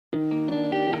Welcome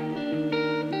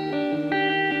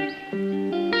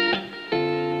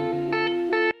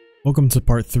to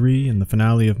part 3 and the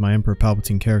finale of my Emperor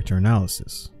Palpatine character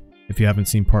analysis. If you haven't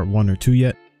seen part 1 or 2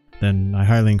 yet, then I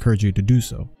highly encourage you to do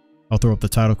so. I'll throw up the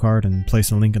title card and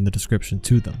place a link in the description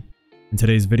to them. In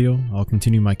today's video, I'll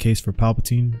continue my case for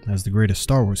Palpatine as the greatest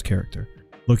Star Wars character,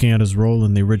 looking at his role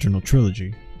in the original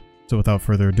trilogy. So without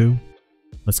further ado,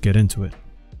 let's get into it.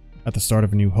 At the start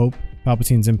of A New Hope,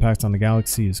 Palpatine's impact on the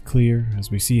galaxy is clear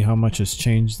as we see how much has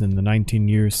changed in the 19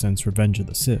 years since Revenge of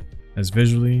the Sith. As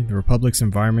visually, the Republic's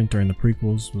environment during the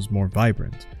prequels was more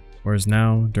vibrant, whereas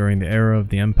now, during the era of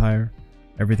the Empire,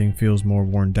 everything feels more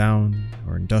worn down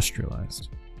or industrialized.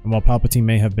 And while Palpatine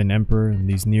may have been Emperor in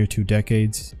these near 2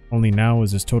 decades, only now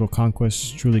is his total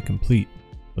conquest truly complete,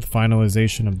 with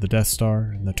finalization of the Death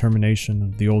Star and the termination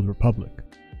of the Old Republic.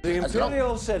 The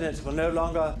Imperial Senate will no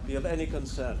longer be of any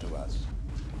concern to us.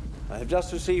 I have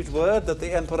just received word that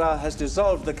the Emperor has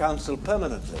dissolved the Council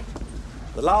permanently.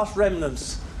 The last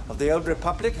remnants of the Old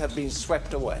Republic have been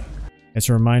swept away. It's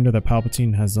a reminder that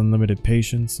Palpatine has unlimited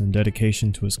patience and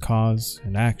dedication to his cause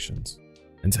and actions,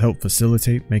 and to help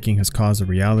facilitate making his cause a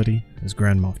reality is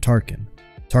Grand Moff Tarkin.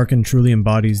 Tarkin truly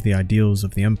embodies the ideals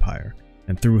of the Empire,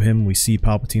 and through him we see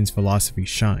Palpatine's philosophy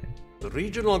shine. The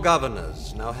regional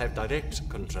governors now have direct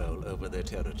control over their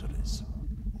territories.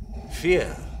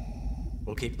 Fear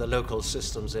will keep the local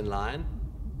systems in line.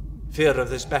 Fear of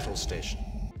this battle station.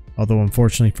 Although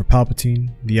unfortunately for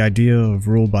Palpatine, the idea of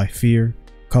rule by fear,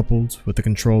 coupled with the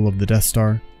control of the Death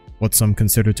Star, what some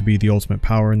consider to be the ultimate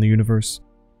power in the universe,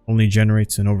 only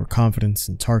generates an overconfidence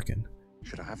in Tarkin.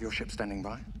 Should I have your ship standing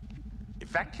by?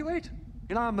 Evacuate?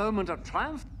 In our moment of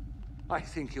triumph? I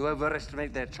think you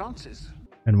overestimate their chances.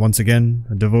 And once again,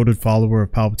 a devoted follower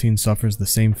of Palpatine suffers the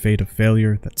same fate of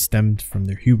failure that stemmed from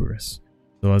their hubris.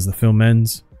 So as the film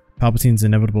ends, Palpatine's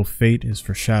inevitable fate is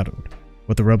foreshadowed,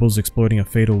 with the rebels exploiting a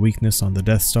fatal weakness on the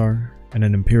Death Star, and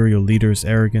an Imperial leader's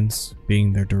arrogance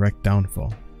being their direct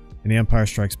downfall. In The Empire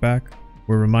Strikes Back,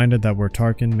 we're reminded that where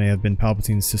Tarkin may have been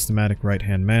Palpatine's systematic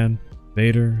right-hand man,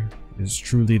 Vader is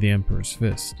truly the Emperor's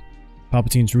fist.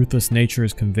 Palpatine's ruthless nature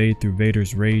is conveyed through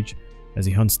Vader's rage as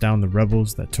he hunts down the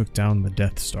rebels that took down the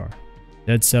Death Star,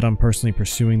 dead set on personally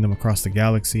pursuing them across the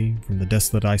galaxy from the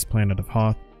desolate ice planet of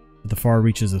Hoth to the far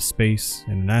reaches of space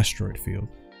and an asteroid field.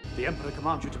 The Emperor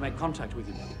commands you to make contact with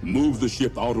him. Move the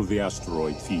ship out of the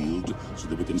asteroid field so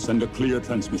that we can send a clear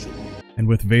transmission. And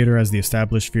with Vader as the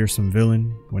established fearsome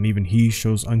villain, when even he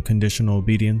shows unconditional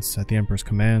obedience at the Emperor's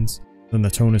commands, then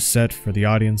the tone is set for the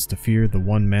audience to fear the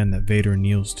one man that Vader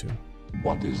kneels to.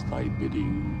 What is thy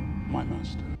bidding, my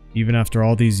master? Even after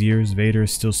all these years, Vader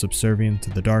is still subservient to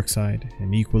the dark side,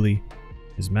 and equally,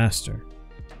 his master.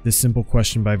 This simple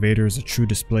question by Vader is a true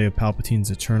display of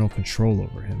Palpatine's eternal control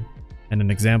over him, and an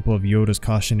example of Yoda's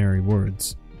cautionary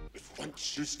words. If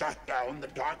once you start down the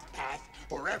dark path,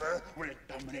 forever will it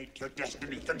dominate your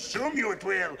destiny, consume you it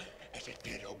will, as it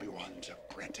did Obi-Wan's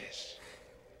apprentice.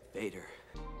 Vader.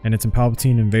 And it's in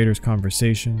Palpatine and Vader's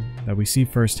conversation that we see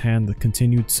firsthand the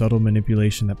continued subtle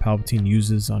manipulation that Palpatine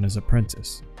uses on his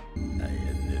apprentice. I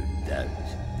have no doubt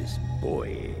this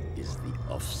boy is the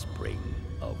offspring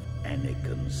of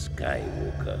Anakin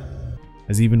Skywalker.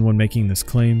 As even when making this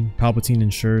claim, Palpatine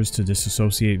ensures to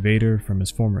disassociate Vader from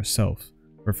his former self,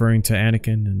 referring to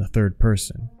Anakin in the third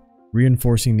person,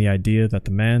 reinforcing the idea that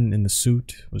the man in the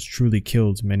suit was truly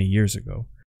killed many years ago.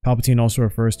 Palpatine also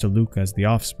refers to Luke as the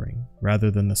offspring, rather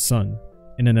than the son,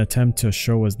 in an attempt to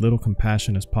show as little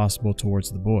compassion as possible towards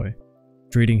the boy,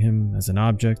 treating him as an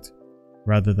object,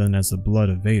 rather than as the blood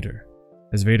of Vader,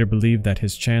 as Vader believed that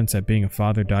his chance at being a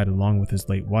father died along with his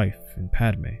late wife in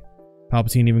Padme.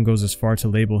 Palpatine even goes as far to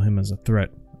label him as a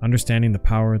threat, understanding the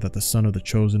power that the son of the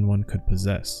Chosen One could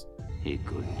possess. He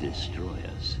could destroy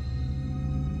us.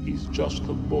 He's just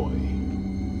a boy.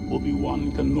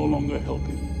 Obi-Wan can no longer help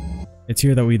him. It's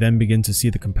here that we then begin to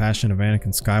see the compassion of Anakin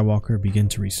Skywalker begin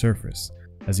to resurface,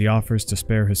 as he offers to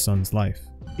spare his son's life.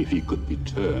 If he could be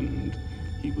turned,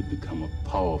 he would become a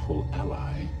powerful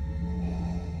ally.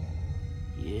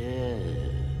 Yes,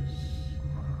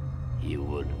 he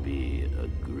would be a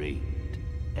great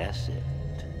asset.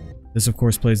 This of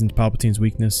course plays into Palpatine's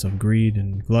weakness of greed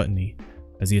and gluttony,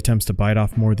 as he attempts to bite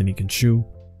off more than he can chew,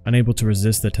 unable to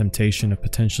resist the temptation of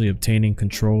potentially obtaining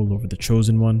control over the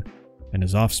Chosen One and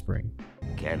his offspring.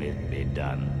 Can it be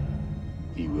done?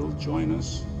 He will join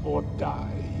us or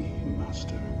die,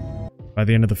 Master. By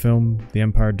the end of the film, the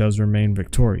Empire does remain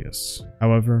victorious.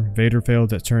 However, Vader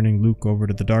failed at turning Luke over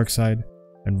to the dark side,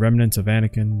 and remnants of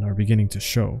Anakin are beginning to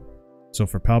show. So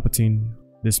for Palpatine,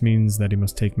 this means that he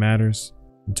must take matters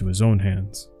into his own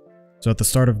hands. So at the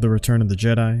start of The Return of the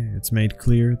Jedi, it's made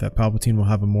clear that Palpatine will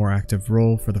have a more active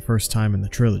role for the first time in the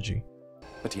trilogy.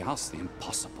 But he asks the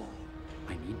impossible.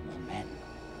 I need more men.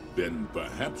 Then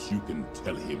perhaps you can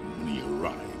tell him when he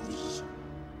arrives.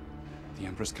 The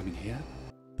Emperor's coming here?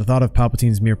 The thought of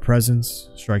Palpatine's mere presence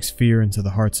strikes fear into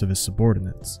the hearts of his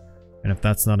subordinates, and if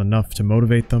that's not enough to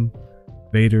motivate them,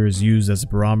 Vader is used as a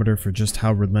barometer for just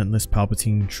how relentless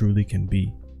Palpatine truly can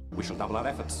be. We shall double our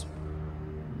efforts.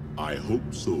 I hope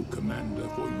so, Commander,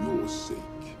 for your sake.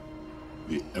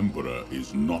 The Emperor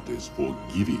is not as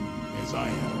forgiving as I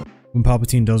am. When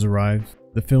Palpatine does arrive,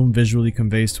 the film visually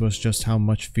conveys to us just how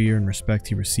much fear and respect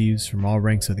he receives from all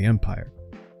ranks of the Empire,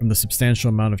 from the substantial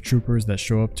amount of troopers that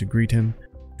show up to greet him,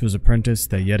 to his apprentice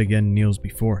that yet again kneels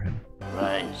before him.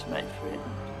 Rise, my friend.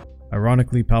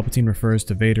 Ironically, Palpatine refers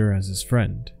to Vader as his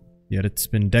friend, yet it's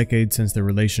been decades since their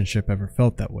relationship ever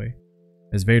felt that way,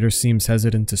 as Vader seems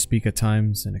hesitant to speak at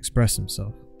times and express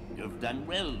himself. You've done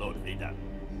well, Lord Vader.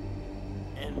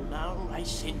 And now I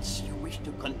sense you wish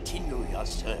to continue your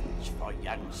search for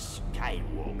young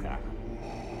Skywalker.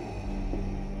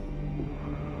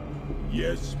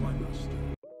 Yes, my master.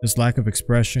 This lack of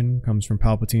expression comes from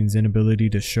Palpatine's inability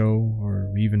to show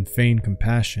or even feign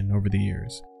compassion over the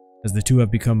years, as the two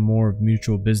have become more of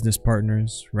mutual business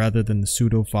partners rather than the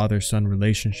pseudo-father-son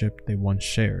relationship they once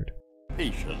shared.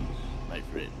 Patience, my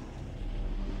friend.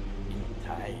 In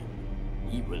time,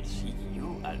 he will seek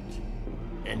you out.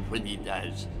 And when he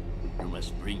does, you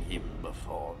must bring him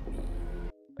before me.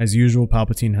 As usual,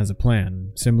 Palpatine has a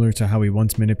plan. Similar to how he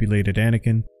once manipulated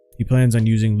Anakin, he plans on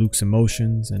using Luke's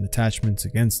emotions and attachments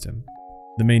against him.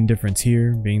 The main difference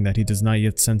here being that he does not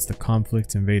yet sense the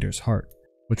conflict in Vader's heart,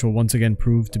 which will once again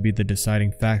prove to be the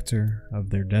deciding factor of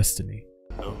their destiny.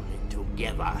 Only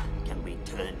together can we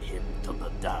turn him to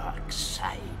the dark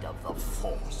side of the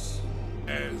Force.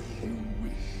 As you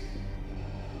wish.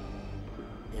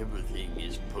 Everything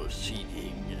is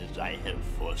proceeding as I have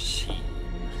foreseen.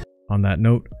 On that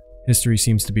note, history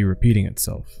seems to be repeating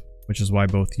itself, which is why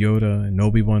both Yoda and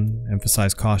Obi-Wan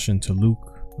emphasize caution to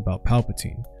Luke about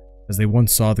Palpatine, as they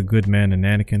once saw the good man in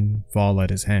Anakin fall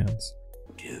at his hands.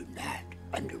 Do not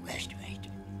underestimate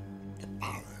the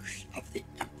powers of the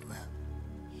Emperor.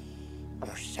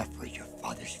 Or suffer your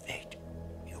father's fate,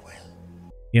 you will.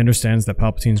 He understands that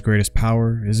Palpatine's greatest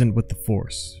power isn't with the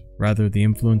Force, rather the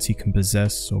influence he can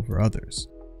possess over others,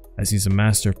 as he's a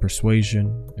master of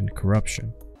persuasion and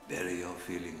corruption. Bury your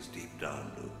feelings deep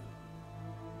down, Luke.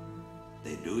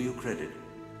 They do you credit,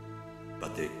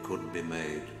 but they could be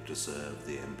made to serve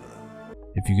the Emperor.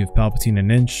 If you give Palpatine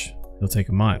an inch, he'll take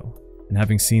a mile. And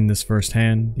having seen this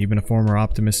firsthand, even a former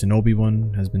optimist in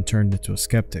Obi-Wan has been turned into a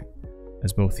skeptic,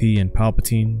 as both he and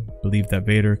Palpatine believe that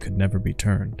Vader could never be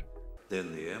turned.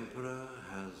 Then the Emperor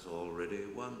has already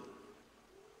won.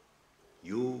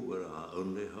 You were our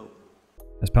only hope.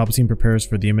 As Palpatine prepares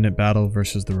for the imminent battle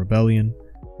versus the Rebellion,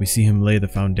 we see him lay the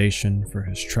foundation for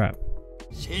his trap.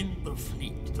 Send the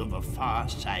fleet to the far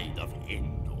side of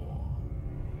Endor.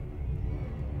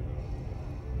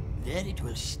 There it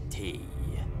will stay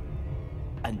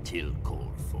until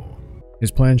called for.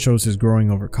 His plan shows his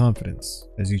growing overconfidence,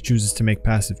 as he chooses to make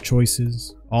passive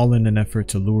choices, all in an effort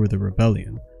to lure the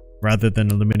Rebellion, rather than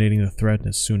eliminating the threat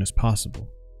as soon as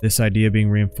possible. This idea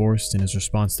being reinforced in his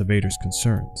response to Vader's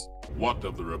concerns. What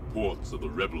of the reports of the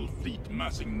rebel fleet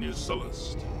massing near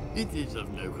Sullust? It is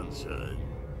of no concern.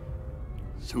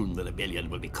 Soon the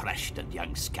rebellion will be crushed and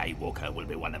young Skywalker will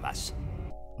be one of us.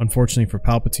 Unfortunately for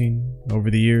Palpatine, over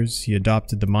the years he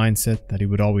adopted the mindset that he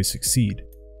would always succeed,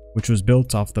 which was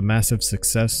built off the massive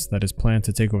success that his plan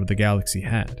to take over the galaxy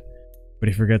had. But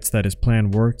he forgets that his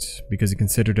plan worked because he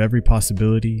considered every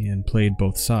possibility and played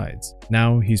both sides.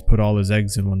 Now he's put all his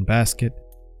eggs in one basket,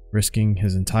 risking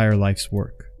his entire life's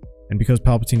work. And because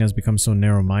Palpatine has become so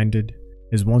narrow-minded,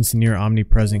 his once near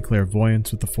omnipresent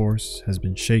clairvoyance with the Force has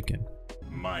been shaken.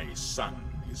 My son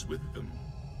is with them.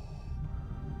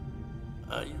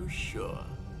 Are you sure?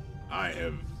 I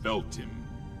have felt him,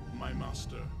 my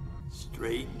master.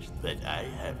 Strange that I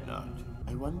have not.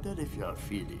 I wonder if your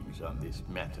feelings on this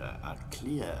matter are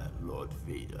clear, Lord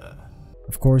Vader.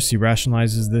 Of course, he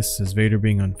rationalizes this as Vader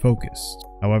being unfocused.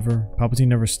 However, Palpatine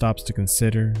never stops to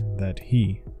consider that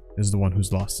he is the one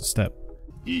who's lost a step.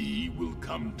 He will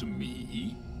come to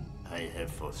me. I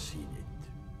have foreseen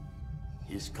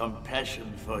it. His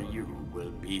compassion for you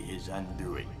will be his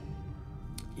undoing.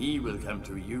 He will come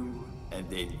to you, and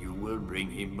then you will bring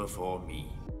him before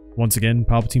me. Once again,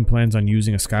 Palpatine plans on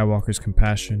using a Skywalker's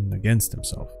compassion against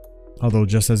himself. Although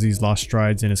just as he's lost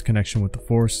strides in his connection with the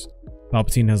Force,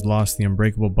 Palpatine has lost the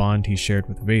unbreakable bond he shared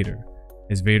with Vader,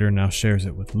 as Vader now shares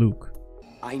it with Luke.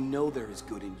 I know there is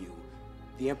good in you.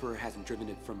 The Emperor hasn't driven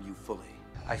it from you fully.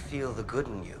 I feel the good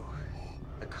in you.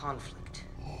 The conflict.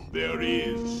 There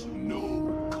is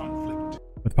no conflict.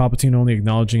 With Palpatine only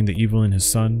acknowledging the evil in his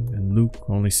son, and Luke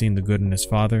only seeing the good in his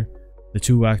father, the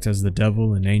two act as the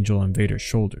devil and angel on Vader's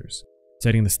shoulders,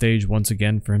 setting the stage once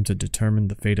again for him to determine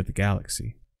the fate of the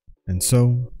galaxy. And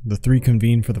so, the three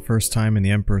convene for the first time in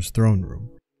the Emperor's throne room.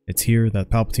 It's here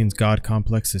that Palpatine's god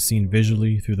complex is seen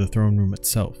visually through the throne room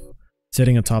itself.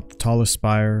 Sitting atop the tallest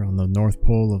spire on the North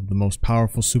Pole of the most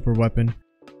powerful superweapon,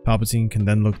 Palpatine can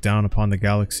then look down upon the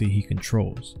galaxy he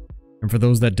controls. And for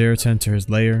those that dare to enter his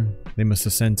lair, they must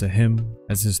ascend to him,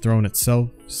 as his throne itself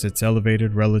sits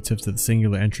elevated relative to the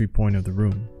singular entry point of the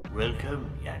room. Welcome,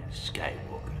 young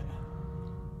Skywalker.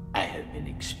 I have been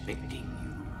expecting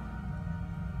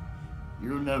you.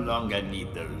 You no longer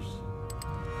need those.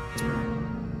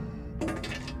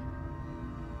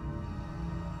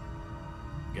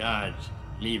 Guards,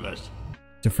 leave us.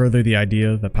 To further the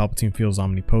idea that Palpatine feels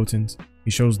omnipotent,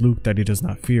 he shows Luke that he does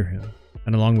not fear him.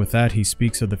 And along with that, he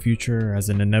speaks of the future as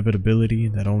an inevitability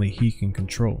that only he can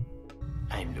control.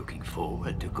 I'm looking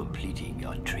forward to completing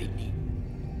your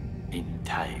training. In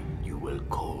time, you will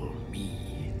call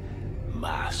me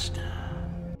Master.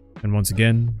 And once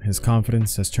again, his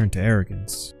confidence has turned to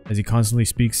arrogance, as he constantly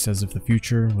speaks as if the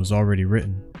future was already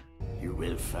written. You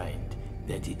will find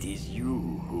that it is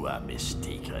you who are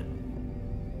mistaken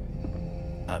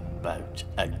about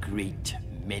a great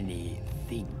many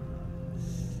things.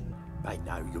 By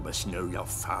now you must know your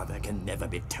father can never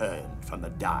be turned from the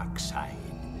dark side.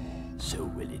 So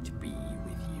will it be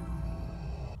with you.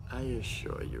 I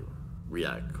assure you, we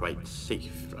are quite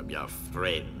safe from your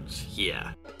friends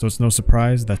here. So it's no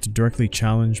surprise that to directly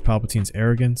challenge Palpatine's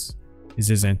arrogance is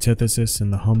his antithesis in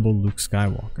the humble Luke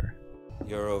Skywalker.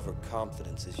 Your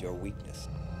overconfidence is your weakness.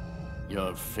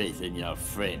 Your faith in your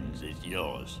friends is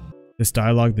yours. This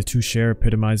dialogue the two share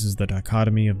epitomizes the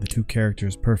dichotomy of the two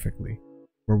characters perfectly,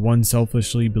 where one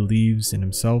selfishly believes in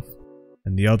himself,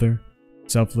 and the other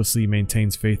selflessly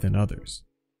maintains faith in others.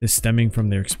 This stemming from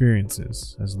their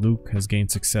experiences, as Luke has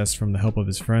gained success from the help of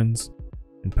his friends,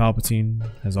 and Palpatine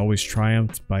has always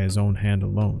triumphed by his own hand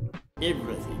alone.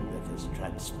 Everything that has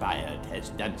transpired has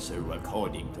done so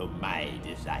according to my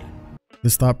design.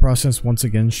 This thought process once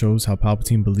again shows how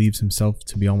Palpatine believes himself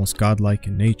to be almost godlike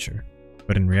in nature,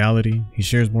 but in reality, he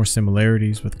shares more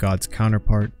similarities with God's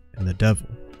counterpart in the devil.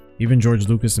 Even George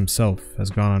Lucas himself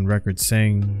has gone on record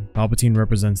saying Palpatine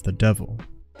represents the devil,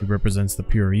 he represents the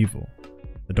pure evil,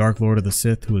 the Dark Lord of the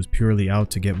Sith who is purely out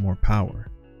to get more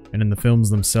power. And in the films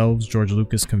themselves, George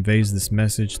Lucas conveys this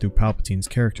message through Palpatine's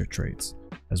character traits,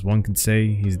 as one could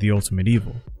say he's the ultimate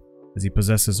evil, as he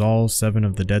possesses all 7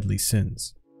 of the deadly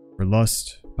sins. For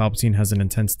lust, Palpatine has an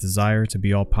intense desire to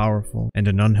be all-powerful and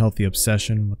an unhealthy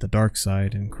obsession with the dark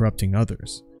side and corrupting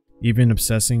others, even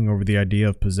obsessing over the idea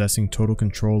of possessing total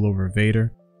control over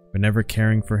Vader, but never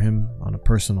caring for him on a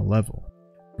personal level.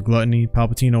 For gluttony,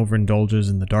 Palpatine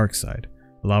overindulges in the dark side,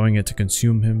 allowing it to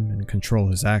consume him and control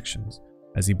his actions,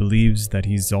 as he believes that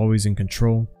he's always in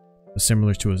control, but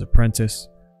similar to his apprentice,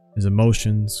 his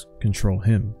emotions control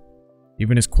him.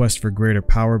 Even his quest for greater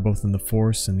power both in the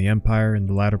Force and the Empire in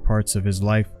the latter parts of his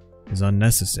life is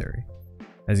unnecessary,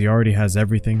 as he already has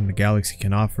everything the galaxy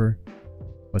can offer,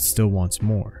 but still wants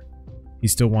more. He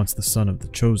still wants the son of the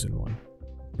Chosen One.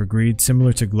 For greed,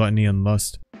 similar to gluttony and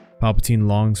lust, Palpatine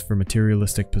longs for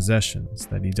materialistic possessions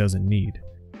that he doesn't need.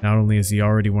 Not only is he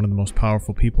already one of the most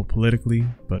powerful people politically,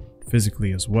 but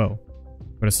physically as well.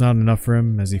 But it's not enough for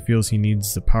him, as he feels he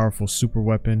needs the powerful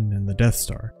superweapon and the Death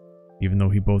Star, even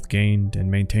though he both gained and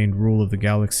maintained rule of the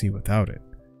galaxy without it.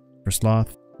 For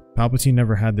sloth, Palpatine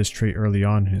never had this trait early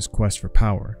on in his quest for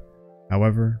power.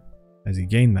 However, as he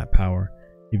gained that power,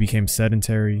 he became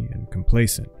sedentary and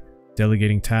complacent,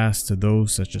 delegating tasks to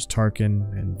those such as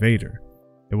Tarkin and Vader.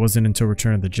 It wasn't until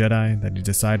Return of the Jedi that he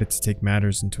decided to take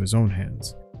matters into his own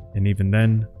hands, and even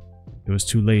then, it was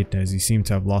too late, as he seemed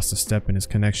to have lost a step in his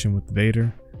connection with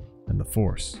Vader and the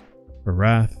Force. For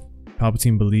wrath,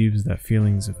 Palpatine believes that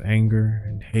feelings of anger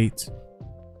and hate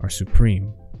are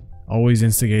supreme, always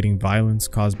instigating violence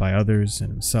caused by others and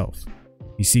himself.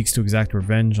 He seeks to exact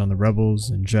revenge on the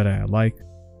rebels and Jedi alike,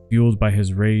 fueled by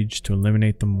his rage to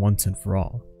eliminate them once and for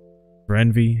all. For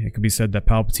envy, it could be said that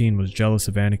Palpatine was jealous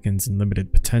of Anakin's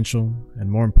unlimited potential, and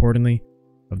more importantly,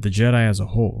 of the Jedi as a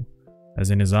whole,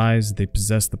 as in his eyes they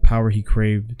possessed the power he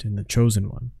craved in the Chosen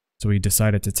One, so he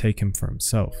decided to take him for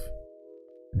himself.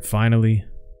 And finally,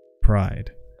 pride,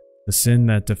 the sin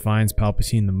that defines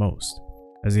Palpatine the most,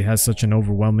 as he has such an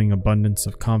overwhelming abundance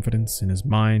of confidence in his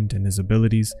mind and his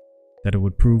abilities that it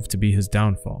would prove to be his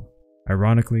downfall.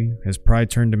 Ironically, his pride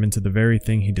turned him into the very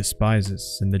thing he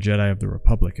despises in the Jedi of the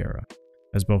Republic era,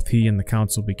 as both he and the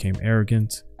Council became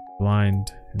arrogant, blind,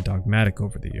 and dogmatic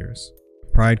over the years.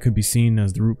 Pride could be seen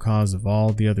as the root cause of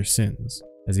all the other sins,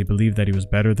 as he believed that he was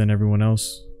better than everyone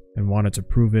else and wanted to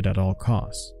prove it at all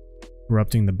costs,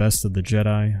 corrupting the best of the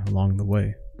Jedi along the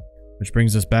way. Which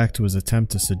brings us back to his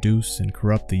attempt to seduce and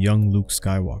corrupt the young Luke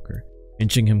Skywalker,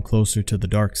 inching him closer to the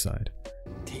dark side.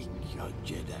 Take your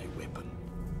Jedi weapon.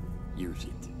 Use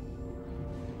it.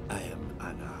 I am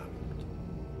unarmed.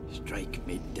 Strike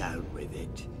me down with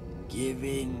it. Give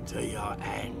in to your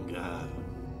anger.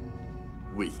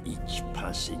 With each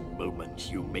passing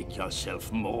moment, you make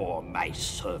yourself more my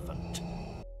servant.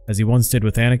 As he once did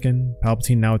with Anakin,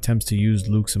 Palpatine now attempts to use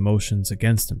Luke's emotions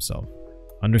against himself,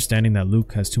 understanding that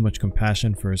Luke has too much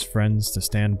compassion for his friends to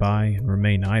stand by and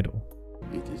remain idle.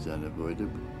 It is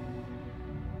unavoidable.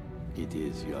 It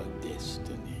is your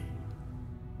destiny.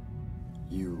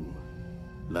 You,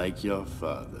 like your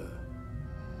father,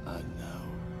 are now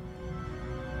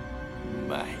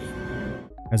mine.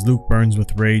 As Luke burns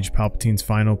with rage, Palpatine's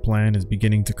final plan is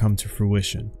beginning to come to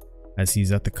fruition, as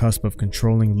he's at the cusp of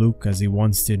controlling Luke as he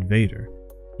once did Vader.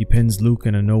 He pins Luke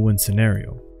in a no-win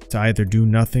scenario, to either do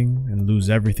nothing and lose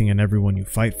everything and everyone you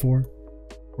fight for,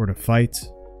 or to fight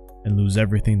and lose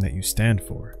everything that you stand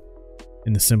for.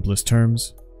 In the simplest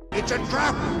terms, it's a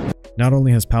trap! Not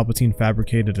only has Palpatine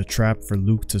fabricated a trap for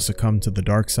Luke to succumb to the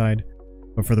dark side,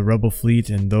 but for the Rebel fleet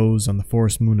and those on the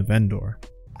forest moon of Endor.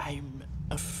 I'm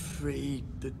afraid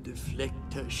the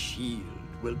deflector shield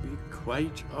will be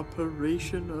quite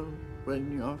operational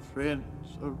when your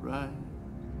friends arrive.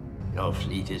 Your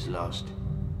fleet is lost,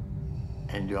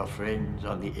 and your friends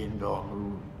on the Endor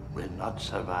moon will not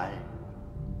survive.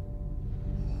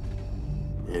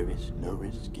 There is no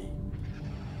escape,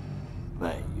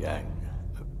 my young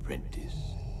apprentice.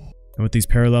 And with these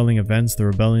paralleling events, the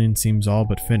rebellion seems all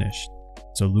but finished,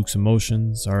 so Luke's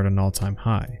emotions are at an all-time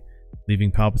high,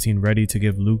 leaving Palpatine ready to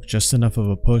give Luke just enough of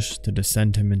a push to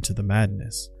descend him into the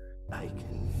madness. I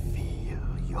can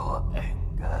feel your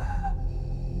anger.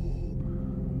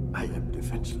 I am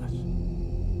defenseless.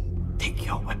 Take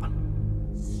your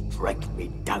weapon. Strike me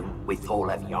down with all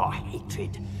of your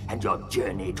hatred, and your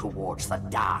journey towards the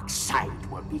dark side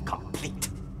will be complete.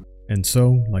 And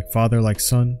so, like father like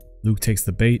son, Luke takes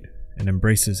the bait and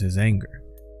embraces his anger,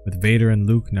 with Vader and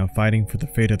Luke now fighting for the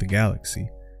fate of the galaxy.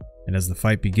 And as the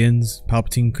fight begins,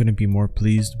 Palpatine couldn't be more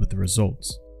pleased with the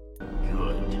results.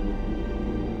 Good.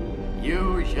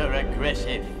 Use your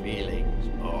aggressive feelings,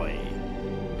 boy.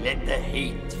 Let the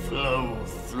hate flow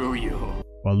through you.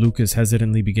 While Luke is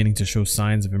hesitantly beginning to show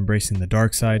signs of embracing the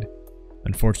dark side,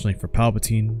 unfortunately for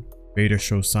Palpatine, Vader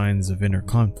shows signs of inner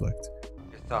conflict.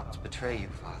 Your thoughts betray you,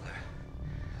 Father.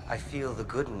 I feel the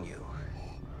good in you,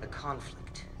 the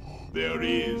conflict. There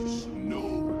is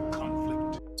no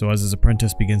conflict. So as his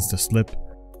apprentice begins to slip,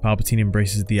 Palpatine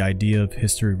embraces the idea of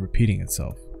history repeating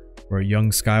itself, where a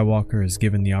young Skywalker is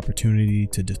given the opportunity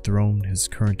to dethrone his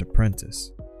current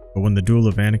apprentice. But when the duel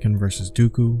of Anakin versus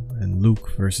Dooku and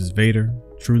Luke versus Vader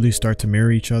truly start to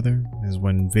mirror each other is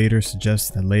when Vader suggests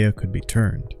that Leia could be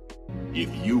turned.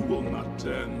 If you will not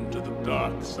turn to the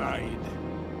dark side,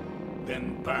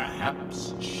 then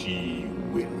perhaps she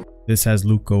will. This has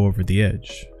Luke go over the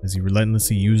edge, as he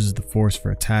relentlessly uses the Force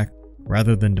for attack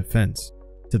rather than defense,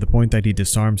 to the point that he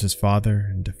disarms his father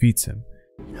and defeats him.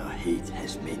 Your hate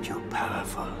has made you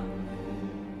powerful.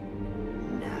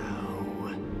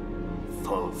 Now,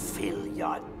 fulfill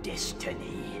your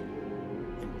destiny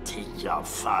and take your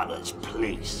father's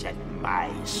place at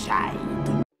my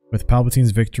side. With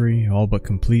Palpatine's victory all but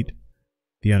complete,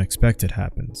 the unexpected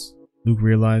happens. Luke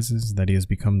realizes that he has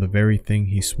become the very thing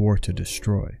he swore to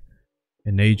destroy,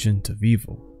 an agent of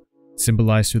evil,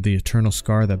 symbolized through the eternal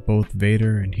scar that both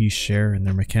Vader and he share in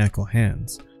their mechanical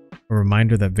hands, a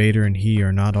reminder that Vader and he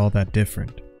are not all that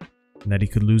different, and that he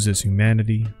could lose his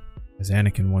humanity, as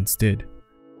Anakin once did.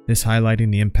 This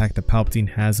highlighting the impact that Palpatine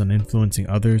has on influencing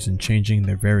others and changing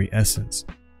their very essence.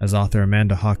 As author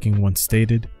Amanda Hawking once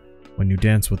stated, when you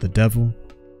dance with the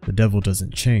devil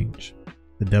doesn't change,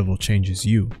 the devil changes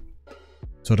you.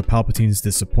 So to Palpatine's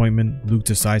disappointment, Luke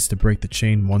decides to break the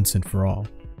chain once and for all.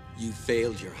 You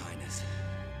failed, Your Highness.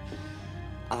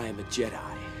 I am a Jedi,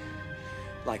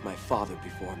 like my father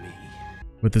before me.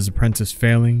 With his apprentice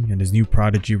failing and his new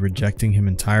prodigy rejecting him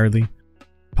entirely,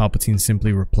 Palpatine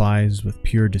simply replies with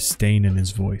pure disdain in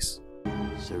his voice.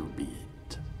 So be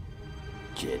it,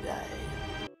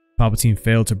 Jedi. Palpatine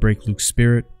failed to break Luke's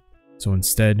spirit, so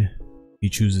instead, he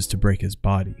chooses to break his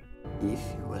body. If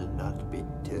you will not be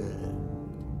turned,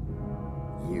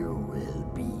 you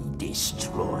will be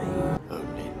destroyed.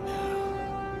 Only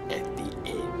now, at the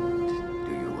end.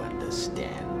 Do you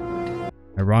understand?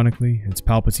 Ironically, it's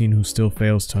Palpatine who still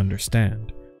fails to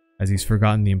understand, as he's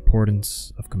forgotten the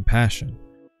importance of compassion.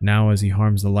 Now, as he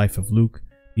harms the life of Luke,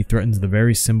 he threatens the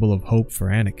very symbol of hope for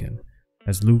Anakin,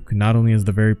 as Luke not only is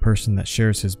the very person that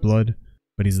shares his blood,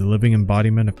 but he's the living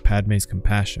embodiment of Padme's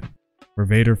compassion. Where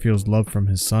Vader feels love from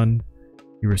his son,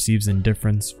 he receives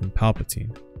indifference from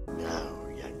Palpatine. Now,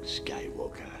 young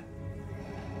Skywalker,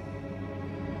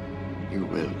 you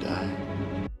will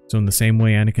die. So in the same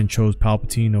way Anakin chose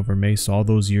Palpatine over Mace all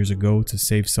those years ago to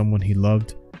save someone he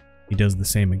loved, he does the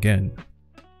same again,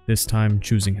 this time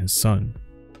choosing his son.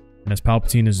 And as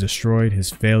Palpatine is destroyed,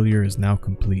 his failure is now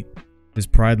complete. His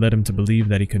pride led him to believe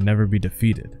that he could never be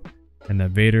defeated, and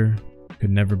that Vader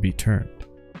could never be turned.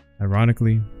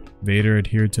 Ironically, Vader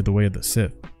adhered to the way of the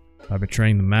Sith, by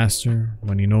betraying the Master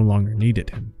when he no longer needed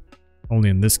him. Only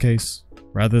in this case,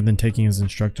 rather than taking his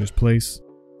instructor's place,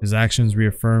 his actions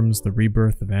reaffirms the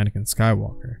rebirth of Anakin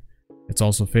Skywalker. It's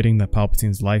also fitting that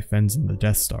Palpatine's life ends in the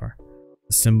Death Star,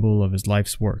 the symbol of his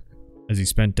life's work, as he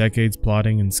spent decades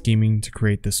plotting and scheming to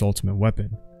create this ultimate weapon,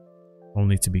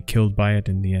 only to be killed by it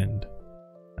in the end.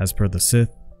 As per the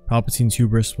Sith, Palpatine's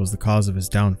hubris was the cause of his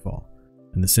downfall,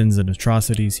 and the sins and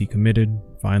atrocities he committed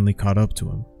finally caught up to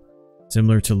him.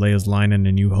 Similar to Leia's line in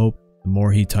A New Hope, the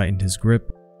more he tightened his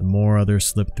grip, the more others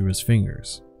slipped through his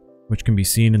fingers, which can be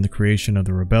seen in the creation of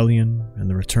the Rebellion and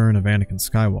the return of Anakin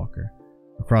Skywalker.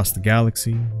 Across the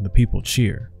galaxy, the people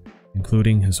cheer,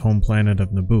 including his home planet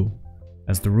of Naboo,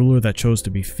 as the ruler that chose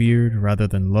to be feared rather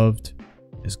than loved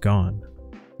is gone.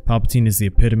 Palpatine is the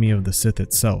epitome of the Sith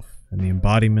itself and the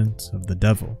embodiment of the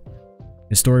devil.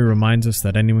 His story reminds us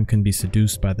that anyone can be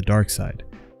seduced by the dark side,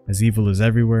 as evil is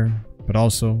everywhere, but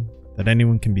also that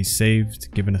anyone can be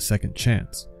saved given a second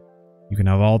chance. You can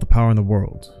have all the power in the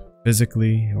world,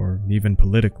 physically or even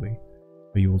politically,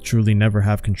 but you will truly never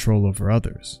have control over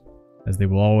others, as they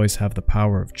will always have the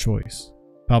power of choice.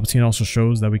 Palpatine also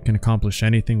shows that we can accomplish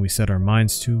anything we set our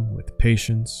minds to with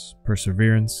patience,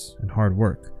 perseverance, and hard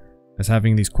work, as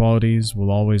having these qualities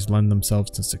will always lend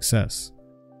themselves to success.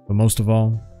 But most of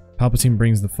all, Palpatine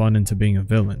brings the fun into being a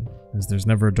villain, as there's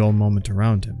never a dull moment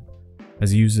around him,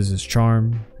 as he uses his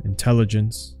charm,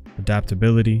 intelligence,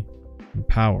 adaptability, and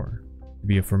power to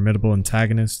be a formidable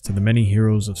antagonist to the many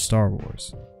heroes of Star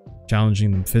Wars,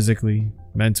 challenging them physically,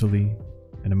 mentally,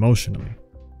 and emotionally.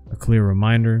 A clear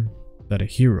reminder that a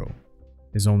hero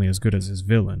is only as good as his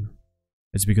villain.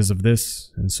 It's because of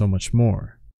this, and so much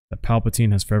more, that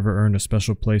Palpatine has forever earned a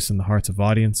special place in the hearts of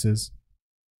audiences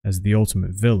as the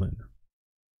ultimate villain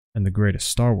and the greatest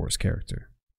Star Wars character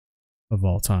of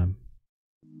all time.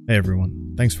 Hey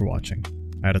everyone, thanks for watching.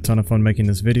 I had a ton of fun making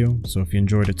this video, so if you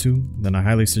enjoyed it too, then I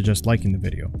highly suggest liking the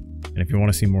video. And if you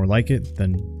want to see more like it,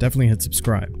 then definitely hit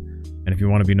subscribe. And if you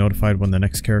want to be notified when the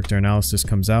next character analysis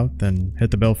comes out, then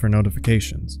hit the bell for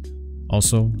notifications.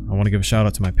 Also, I want to give a shout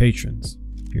out to my patrons.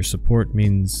 Your support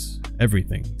means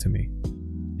everything to me.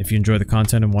 If you enjoy the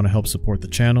content and want to help support the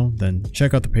channel, then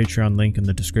check out the Patreon link in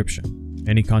the description.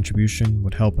 Any contribution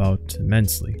would help out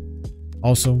immensely.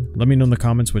 Also, let me know in the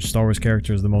comments which Star Wars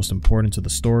character is the most important to the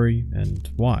story and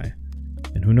why.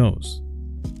 And who knows,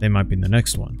 they might be in the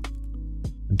next one.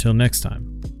 Until next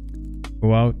time,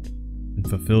 go out and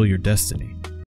fulfill your destiny.